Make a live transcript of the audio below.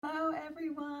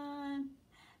everyone.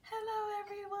 Hello,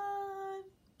 everyone.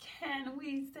 Can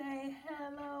we say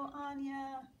hello,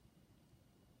 Anya?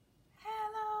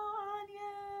 Hello,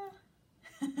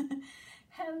 Anya.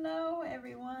 Hello,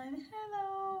 everyone.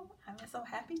 Hello. I'm so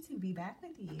happy to be back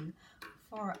with you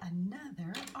for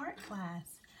another art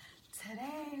class.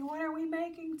 Today, what are we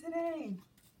making today?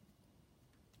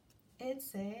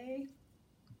 It's a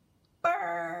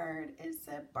bird. It's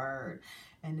a bird.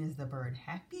 And is the bird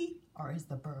happy or is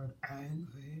the bird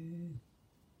angry?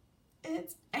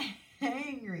 It's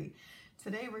angry.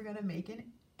 Today we're going to make an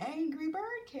angry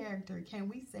bird character. Can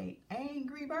we say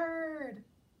angry bird?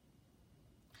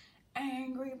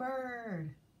 Angry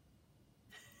bird.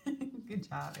 Good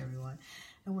job, everyone.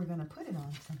 And we're going to put it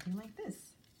on something like this.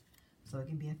 So it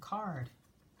can be a card.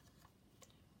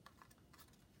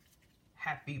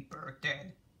 Happy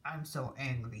birthday. I'm so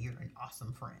angry. You're an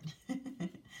awesome friend.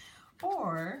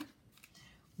 Or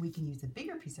we can use a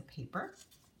bigger piece of paper,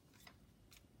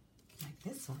 like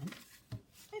this one,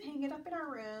 and hang it up in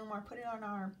our room or put it on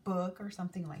our book or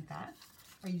something like that,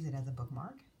 or use it as a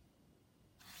bookmark.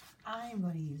 I'm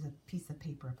going to use a piece of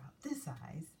paper about this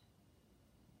size,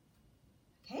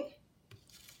 okay,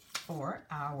 for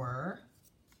our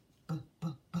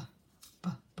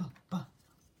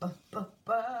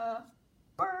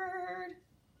bird.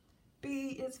 B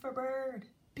is for bird.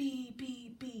 B,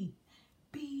 B, B.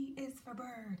 B is for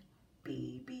bird.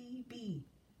 B, B, B.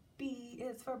 B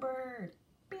is for bird.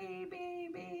 B, B,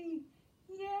 B.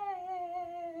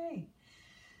 Yay!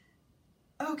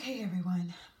 Okay,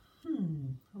 everyone.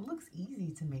 It looks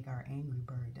easy to make our angry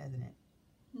bird, doesn't it?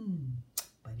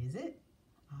 But is it?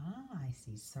 I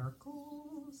see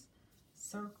circles.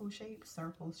 Circle shape,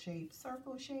 circle shape,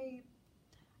 circle shape.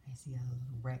 I see a little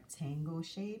rectangle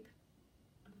shape.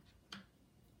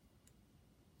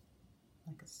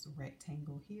 Like a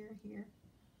rectangle here, here.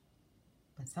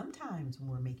 But sometimes when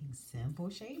we're making simple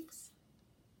shapes,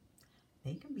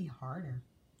 they can be harder,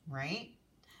 right?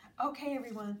 Okay,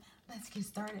 everyone, let's get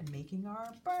started making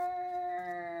our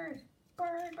bird.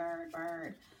 Bird, bird,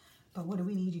 bird. But what do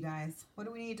we need, you guys? What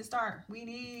do we need to start? We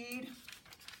need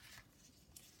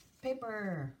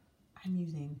paper. I'm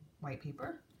using white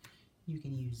paper. You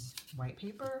can use white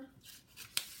paper,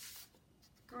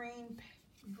 green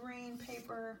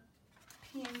paper,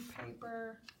 pink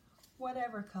paper,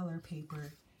 whatever color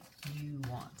paper you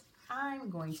want. I'm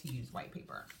going to use white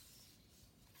paper.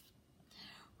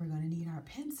 We're going to need our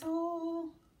pencil.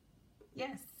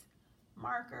 Yes,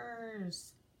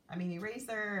 markers.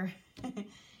 Eraser.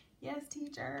 Yes,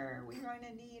 teacher, we're going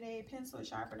to need a pencil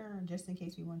sharpener just in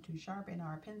case we want to sharpen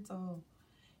our pencil.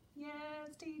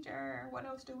 Yes, teacher, what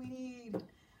else do we need?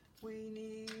 We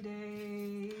need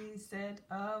a set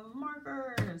of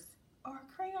markers or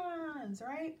crayons,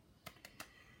 right?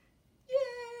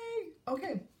 Yay!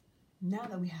 Okay, now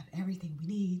that we have everything we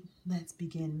need, let's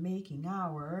begin making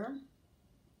our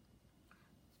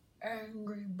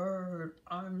angry bird.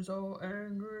 I'm so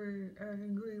angry,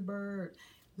 angry bird.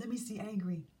 Let me see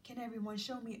angry. Can everyone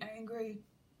show me angry?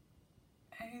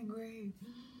 Angry.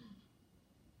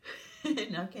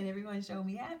 Now can everyone show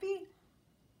me happy?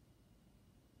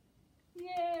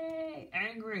 Yay!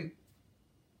 Angry.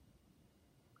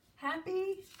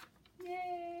 Happy?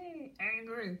 Yay!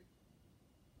 Angry.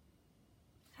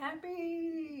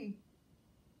 Happy.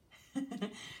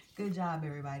 Good job,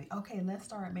 everybody. Okay, let's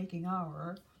start making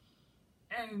our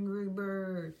angry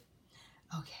bird.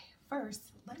 Okay,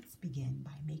 first, let's begin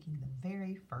by making the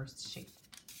very first shape.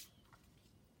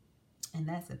 And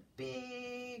that's a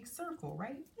big circle,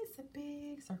 right? It's a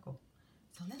big circle.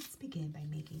 So let's begin by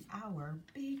making our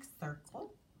big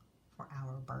circle for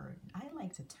our bird. I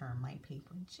like to turn my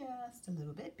paper just a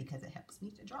little bit because it helps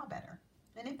me to draw better.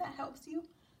 And if that helps you,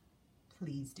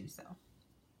 please do so.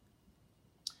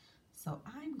 So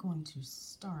I'm going to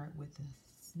start with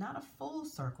this, not a full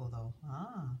circle though.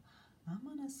 I'm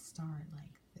gonna start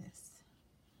like this.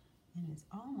 And it's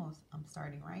almost, I'm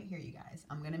starting right here, you guys.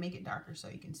 I'm gonna make it darker so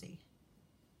you can see.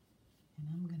 And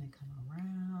I'm gonna come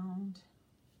around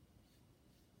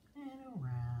and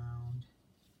around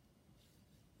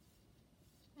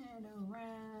and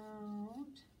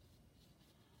around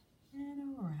and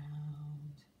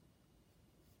around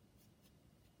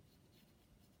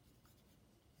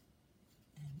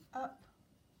and up.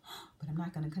 But I'm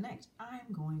not gonna connect.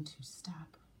 I'm going to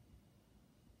stop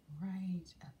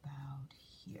right about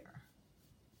here.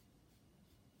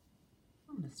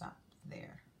 I'm gonna stop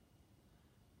there.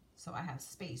 So I have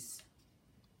space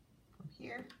from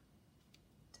here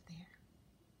to there.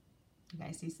 You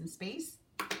guys see some space?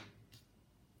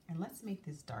 And let's make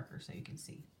this darker so you can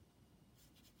see.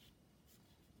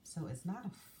 So it's not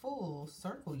a full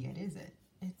circle yet, is it?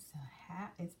 It's a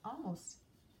almost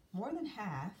more than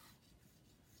half,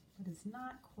 but it's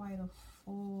not quite a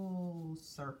full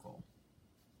circle,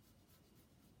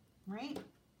 right?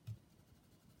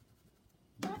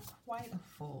 Not quite a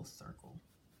full circle.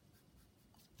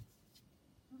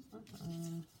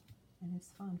 And it's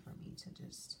fun for me to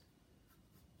just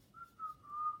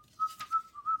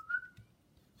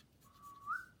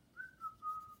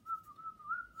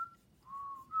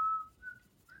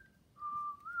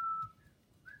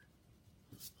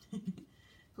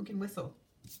who can whistle?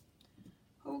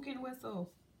 Who can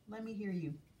whistle? Let me hear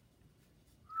you.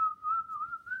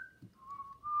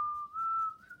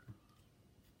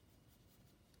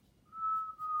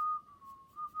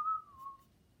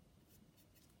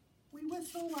 We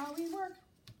whistle while we work.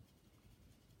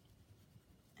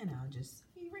 And I'll just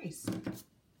erase,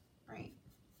 right?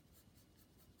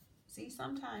 See,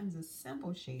 sometimes a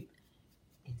simple shape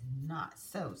is not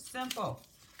so simple.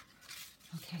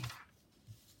 Okay.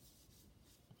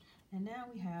 And now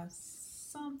we have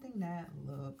something that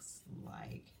looks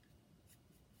like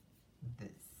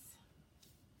this.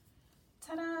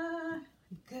 Ta-da!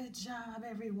 Good job,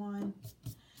 everyone.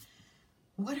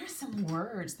 What are some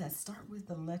words that start with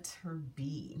the letter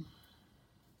B?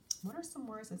 What are some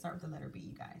words that start with the letter B,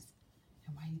 you guys?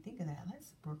 And while you think of that,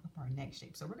 let's work up our next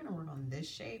shape. So we're going to work on this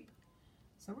shape.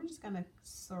 So we're just going to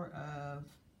sort of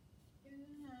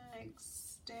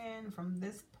extend from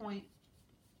this point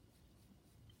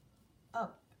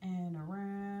up and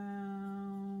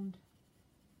around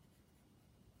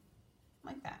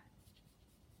like that.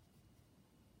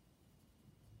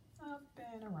 Up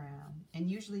and around. And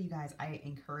usually, you guys, I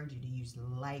encourage you to use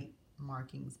light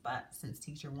markings, but since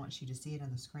teacher wants you to see it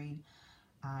on the screen,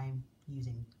 I'm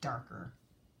using darker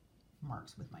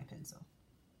marks with my pencil.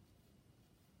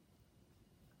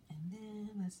 And then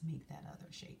let's make that other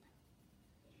shape.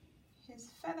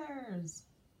 His feathers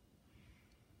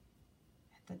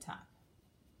at the top.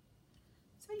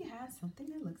 So you have something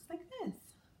that looks like this.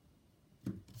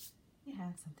 You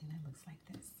have something that looks like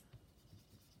this.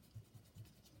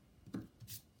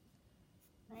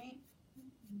 Right?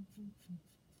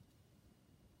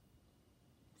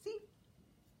 See?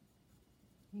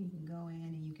 And you can go in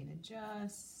and you can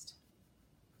adjust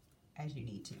as you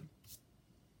need to.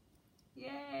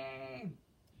 Yay!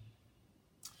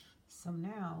 So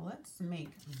now let's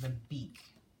make the beak.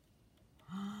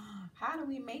 How do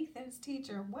we make this,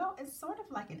 teacher? Well, it's sort of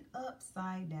like an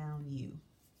upside down U.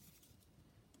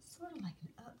 Sort of like an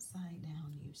upside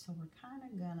down U. So we're kind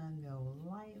of gonna go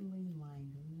lightly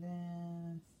like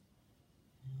this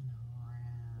and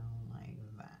around like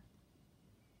that.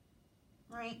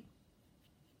 Right?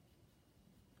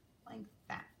 Like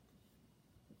that.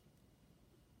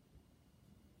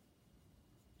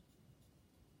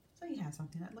 So you have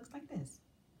something that looks like this.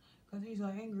 Because he's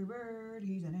an angry bird,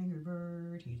 he's an angry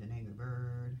bird, he's an angry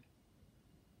bird.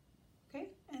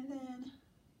 Okay, and then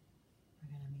we're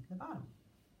going to make the bottom.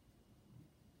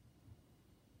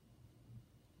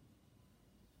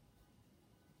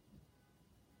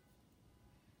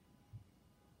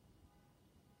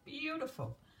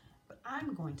 Beautiful. But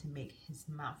I'm going to make his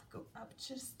mouth go up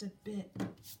just a bit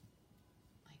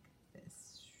like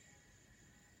this.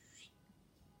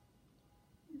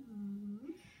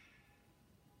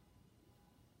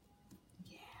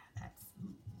 Yeah, that's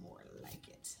more like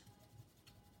it.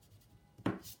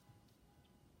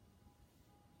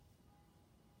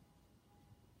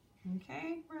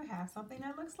 Okay, we'll have something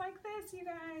that looks like this, you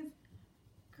guys.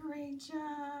 Great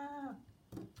job.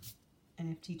 And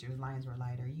if teacher's lines were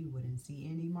lighter, you wouldn't see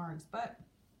any marks, but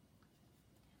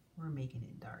we're making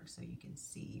it dark so you can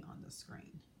see on the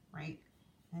screen, right?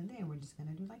 And then we're just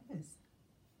gonna do like this.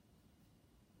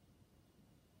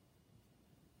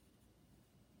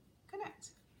 Connect.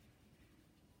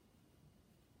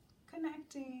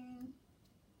 Connecting.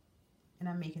 And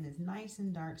I'm making this nice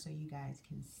and dark so you guys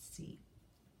can see.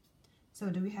 So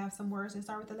do we have some words that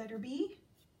start with the letter B?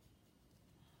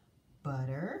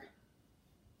 Butter,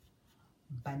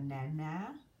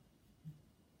 banana,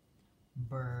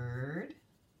 bird,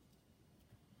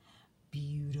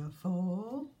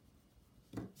 beautiful,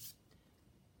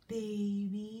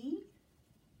 baby,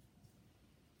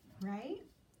 right?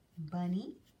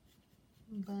 Bunny,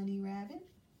 bunny rabbit.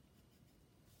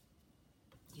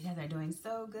 You guys are doing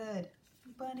so good.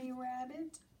 Bunny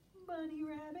rabbit, bunny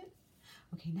rabbit.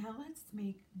 Okay, now let's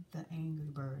make the angry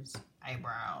bird's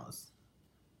eyebrows.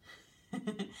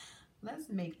 Let's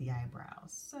make the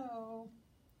eyebrows. So,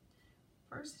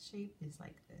 first shape is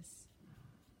like this.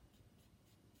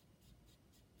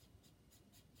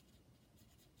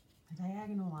 A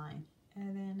diagonal line.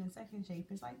 And then the second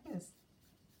shape is like this.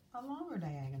 A longer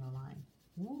diagonal line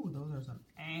Ooh, those are some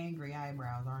angry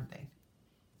eyebrows, aren't they?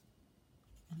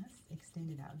 And let's extend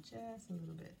it out just a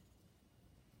little bit.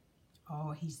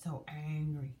 Oh, he's so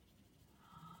angry.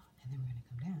 And then we're going to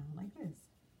come down like this.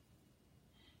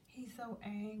 He's so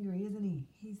angry, isn't he?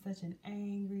 He's such an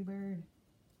angry bird.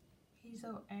 He's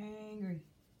so angry.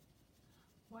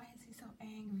 Why is he so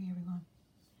angry, everyone?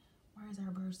 Why is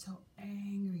our bird so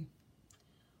angry?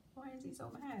 Why is he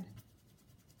so mad?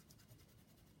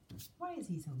 Why is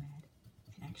he so mad?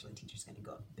 And actually, teacher's going to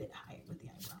go a bit higher with the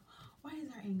eyebrow. Why is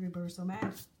our angry bird so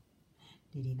mad?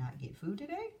 Did he not get food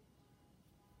today?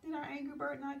 Did our angry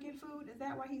bird not get food? Is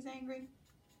that why he's angry?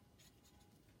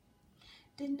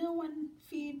 Did no one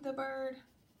feed the bird?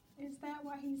 Is that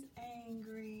why he's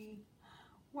angry?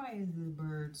 Why is the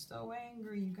bird so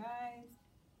angry, you guys?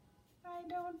 I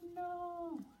don't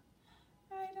know.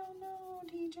 I don't know,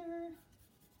 teacher.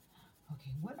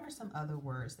 Okay, what are some other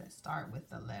words that start with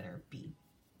the letter B?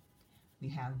 We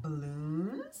have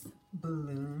balloons.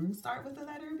 Balloons start with the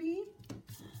letter B.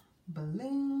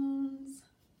 Balloons.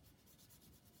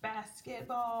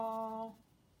 Basketball.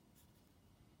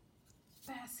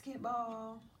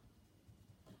 Basketball.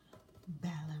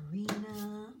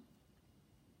 Ballerina.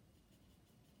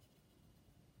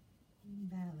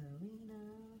 Ballerina.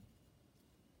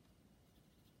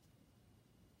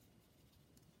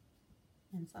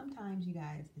 And sometimes, you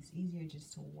guys, it's easier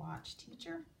just to watch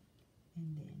teacher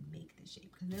and then make the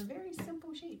shape because they're very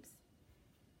simple shapes.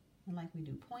 And like we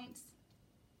do points.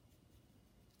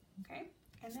 Okay,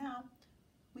 and now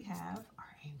we have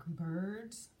our angry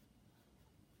birds.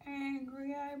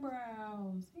 Angry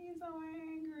eyebrows. He's so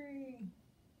angry.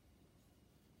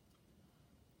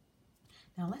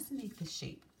 Now let's make the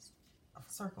shape of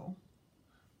a circle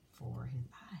for his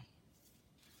eye.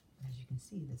 As you can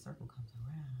see, the circle comes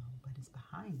around, but it's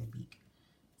behind the beak.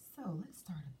 So let's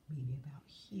start maybe about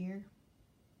here,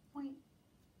 point,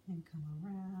 and come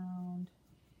around.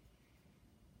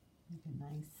 Make a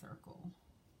nice circle.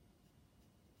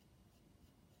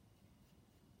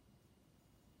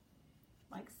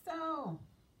 Like so.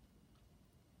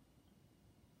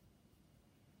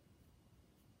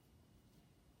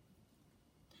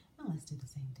 And let's do the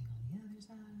same thing on the other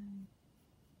side.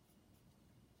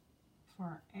 For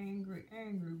our angry,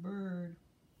 angry bird.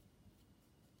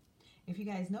 If you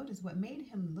guys notice, what made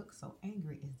him look so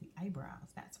angry is the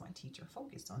eyebrows. That's why teacher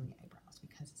focused on the eyebrows,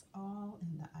 because it's all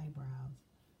in the eyebrows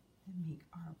that make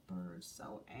our bird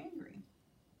so angry.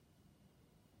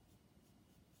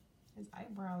 His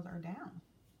eyebrows are down.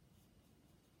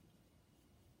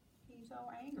 He's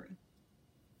so angry.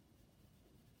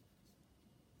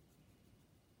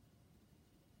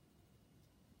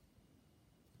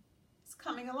 It's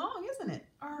coming along, isn't it?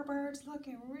 Our bird's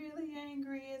looking really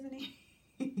angry, isn't he?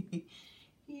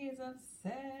 He is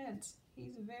upset.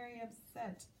 He's very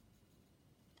upset.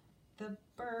 The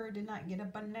bird did not get a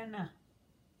banana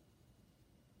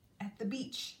at the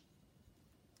beach,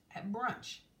 at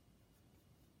brunch.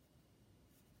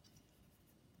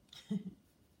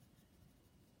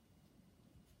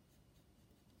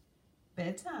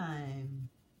 Bedtime.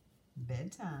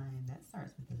 Bedtime. That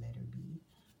starts with the letter B.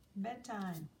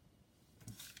 Bedtime.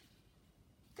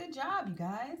 Good job, you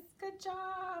guys. Good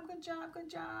job, good job, good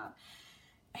job.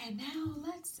 And now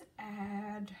let's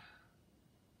add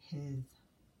his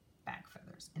back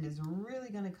feathers. And it's really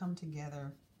going to come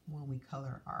together when we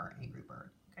color our angry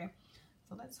bird, okay?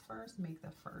 So let's first make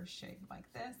the first shape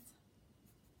like this.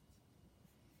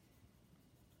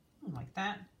 Like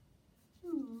that.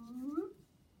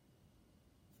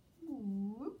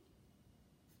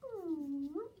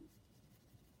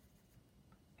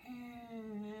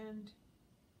 And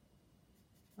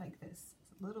like this.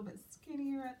 It's a little bit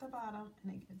skinnier at the bottom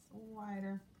and it gets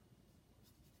wider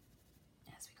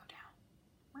as we go down,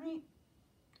 right?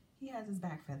 He has his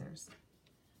back feathers.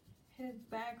 His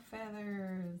back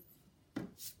feathers.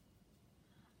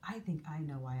 I think I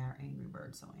know why our angry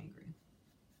bird's so angry.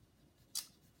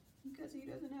 Because he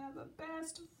doesn't have a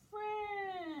best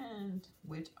friend,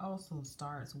 which also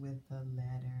starts with the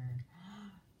letter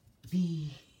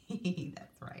B.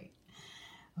 That's right.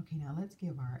 Okay, now let's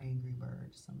give our angry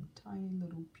bird some tiny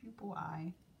little pupil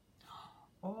eye.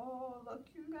 Oh, look,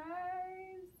 you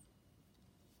guys.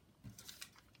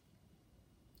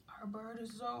 Our bird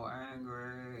is so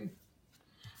angry.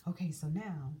 Okay, so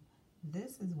now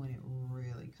this is when it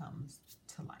really comes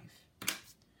to life.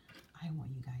 I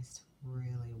want you guys to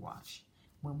really watch.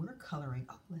 When we're coloring,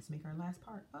 oh, let's make our last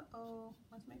part. Uh-oh,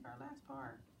 let's make our last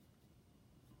part.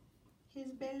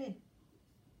 His belly.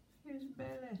 His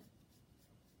belly.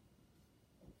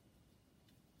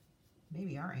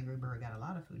 Maybe our angry bird got a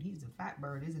lot of food. He's a fat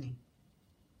bird, isn't he?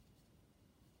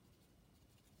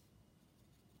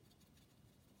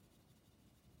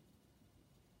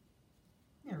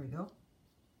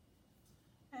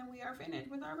 are finished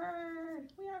with our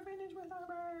bird. We are finished with our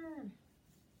bird.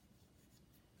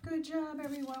 Good job,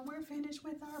 everyone. We're finished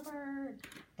with our bird.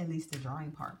 At least the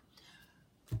drawing part.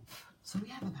 So we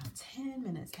have about 10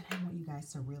 minutes, and I want you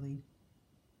guys to really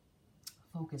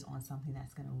focus on something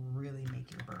that's going to really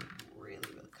make your bird really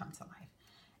come to life.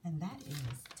 And that is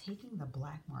taking the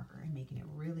black marker and making it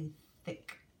really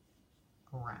thick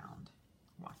around.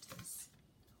 Watch this.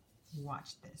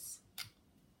 Watch this.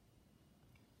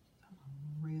 I'm going to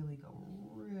really go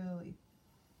really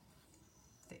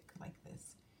thick like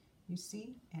this. You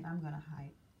see? And I'm going to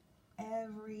hide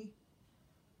every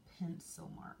pencil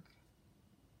mark.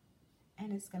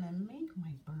 And it's going to make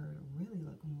my bird really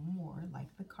look more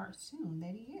like the cartoon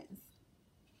that he is.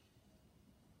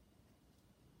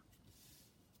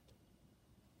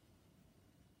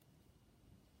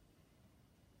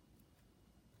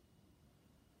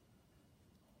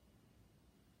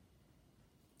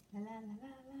 La la la la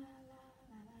la la la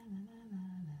la la la.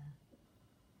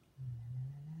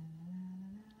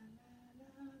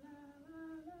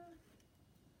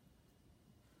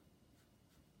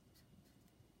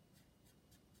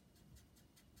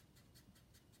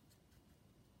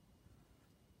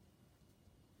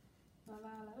 La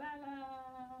la la la la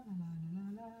la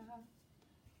la la.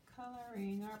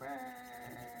 Coloring our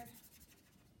bird.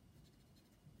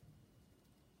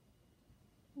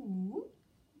 Ooh,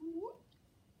 ooh,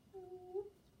 ooh.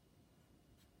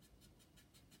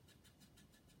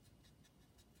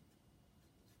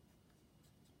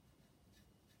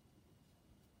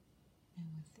 And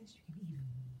with this, you can even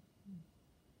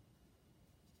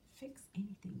fix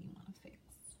anything you want to fix.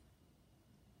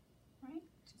 Right?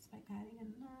 Just by adding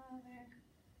another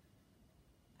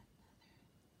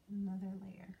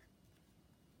layer.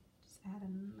 Just add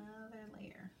another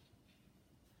layer.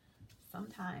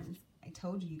 Sometimes, I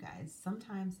told you guys,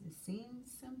 sometimes it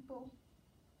seems simple,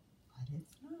 but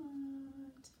it's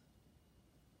not.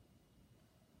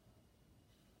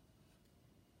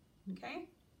 Okay?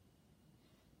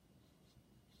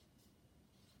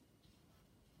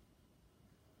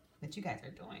 But you guys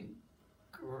are doing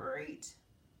great.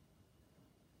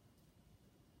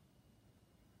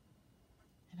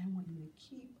 And I want you to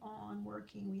keep on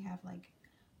working. We have like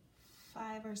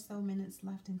 5 or so minutes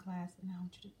left in class, and I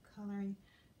want you to color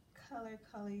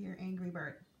your angry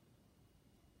bird.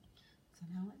 So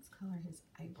now let's color his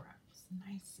eyebrows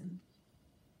nice and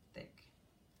thick.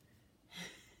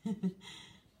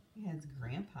 He has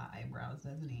grandpa eyebrows,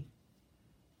 doesn't he?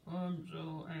 I'm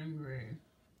so angry.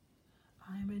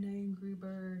 I'm an angry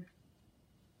bird.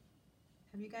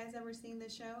 Have you guys ever seen the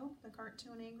show, the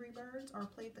cartoon Angry Birds, or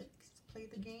played the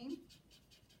game?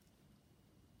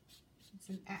 It's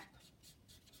an app.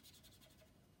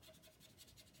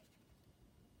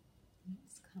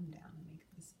 Let's come down and make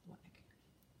this black.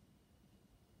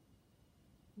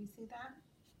 You see that?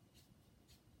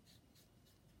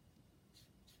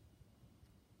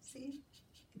 See?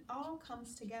 It all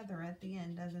comes together at the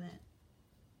end, doesn't it?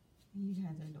 You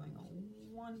guys are doing a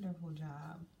wonderful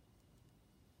job.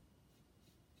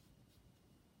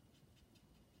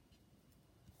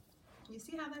 You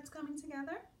see how that's coming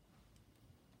together?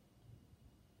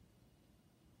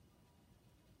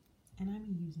 And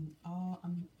I'm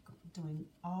doing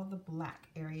all the black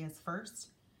areas first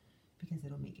because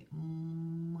it'll make it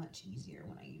much easier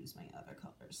when I use my other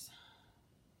colors.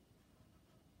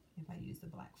 If I use the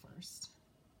black first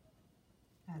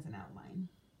as an outline.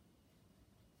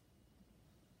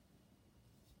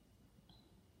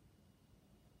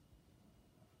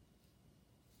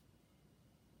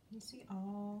 You see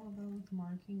all those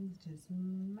markings just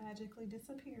magically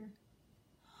disappear.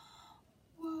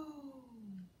 Whoa,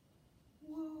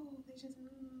 whoa, they just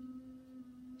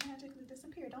magically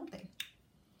disappear, don't they?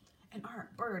 And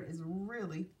our bird is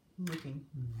really looking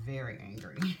very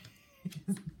angry.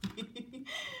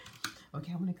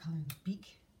 Okay, I'm gonna color the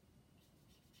beak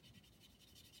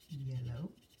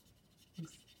yellow.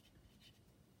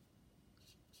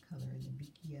 Color the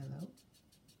beak yellow.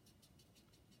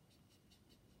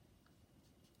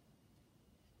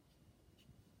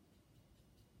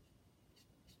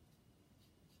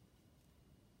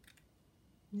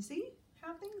 You see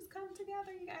how things come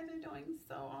together? You guys are doing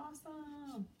so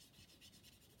awesome.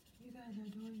 You guys are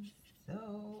doing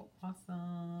so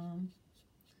awesome.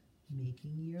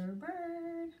 Making your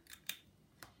bird.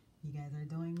 You guys are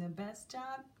doing the best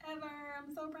job ever.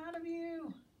 I'm so proud of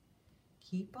you.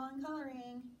 Keep on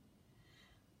coloring.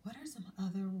 What are some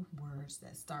other words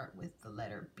that start with the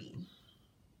letter B?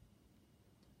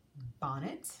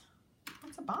 Bonnet.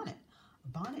 What's a bonnet? A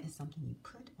bonnet is something you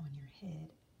put on your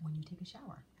head when you take a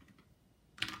shower.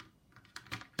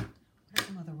 What are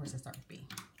some other words that start with B?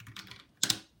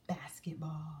 Basket.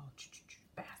 basketball.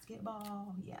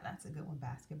 Basketball. Yeah, that's a good one.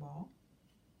 Basketball.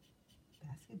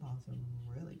 Basketball is a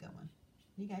really good one.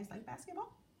 You guys like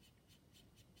basketball?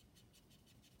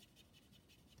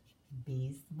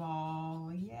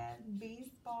 Baseball. Yes,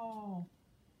 baseball.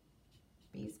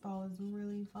 Baseball is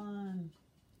really fun.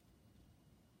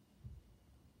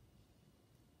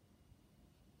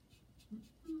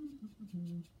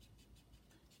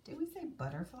 Did we say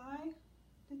butterfly?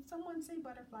 Did someone say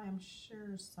butterfly? I'm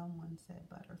sure someone said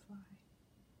butterfly.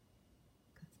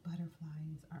 Because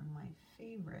butterflies are my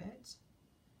favorite.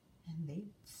 And they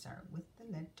start with the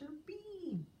letter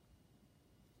B.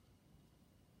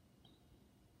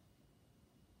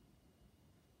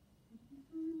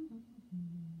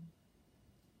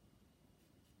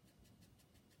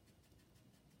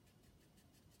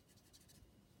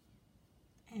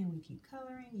 And we keep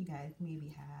coloring. You guys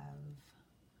maybe have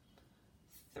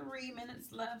 3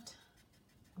 minutes left.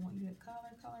 I want you to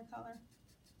color, color, color,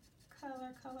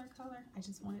 color, color, color. I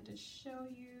just wanted to show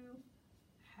you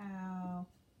how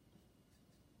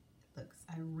it looks.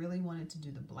 I really wanted to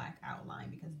do the black outline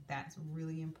because that's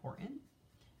really important.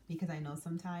 Because I know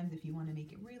sometimes if you want to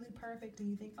make it really perfect and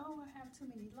you think, oh, I have too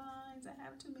many lines, I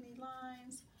have too many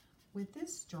lines. With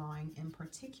this drawing in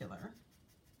particular,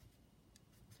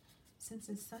 since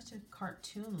it's such a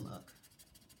cartoon look,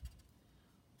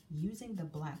 using the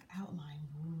black outline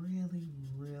really,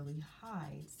 really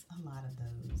hides a lot of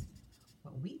those,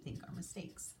 what we think are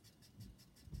mistakes,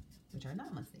 which are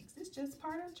not mistakes. It's just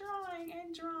part of drawing,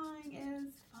 and drawing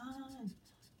is fun.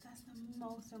 That's the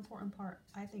most important part.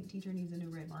 I think teacher needs a new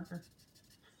red marker.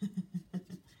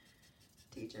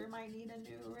 Teacher might need a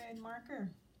new red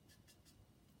marker.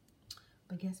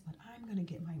 But guess what? I'm gonna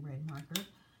get my red marker.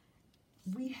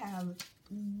 We have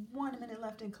 1 minute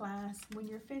left in class. When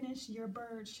you're finished, your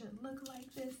bird should look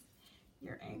like this.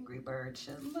 Your angry bird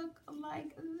should look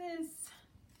like this.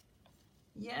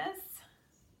 Yes?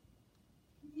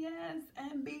 Yes,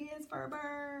 and B is for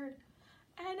bird.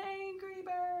 An angry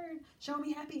bird. Show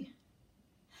me happy.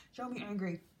 Show me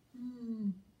angry.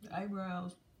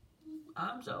 Eyebrows.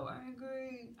 I'm so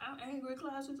angry. I'm angry.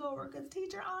 Class is over because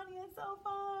Teacher Anya is so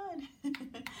fun.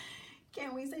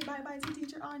 Can we say bye-bye to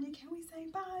Teacher Anya? Can we say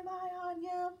bye-bye,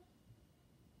 Anya?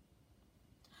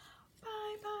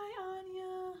 Bye-bye,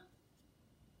 Anya.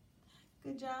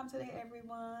 Good job today,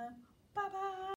 everyone. Bye-bye.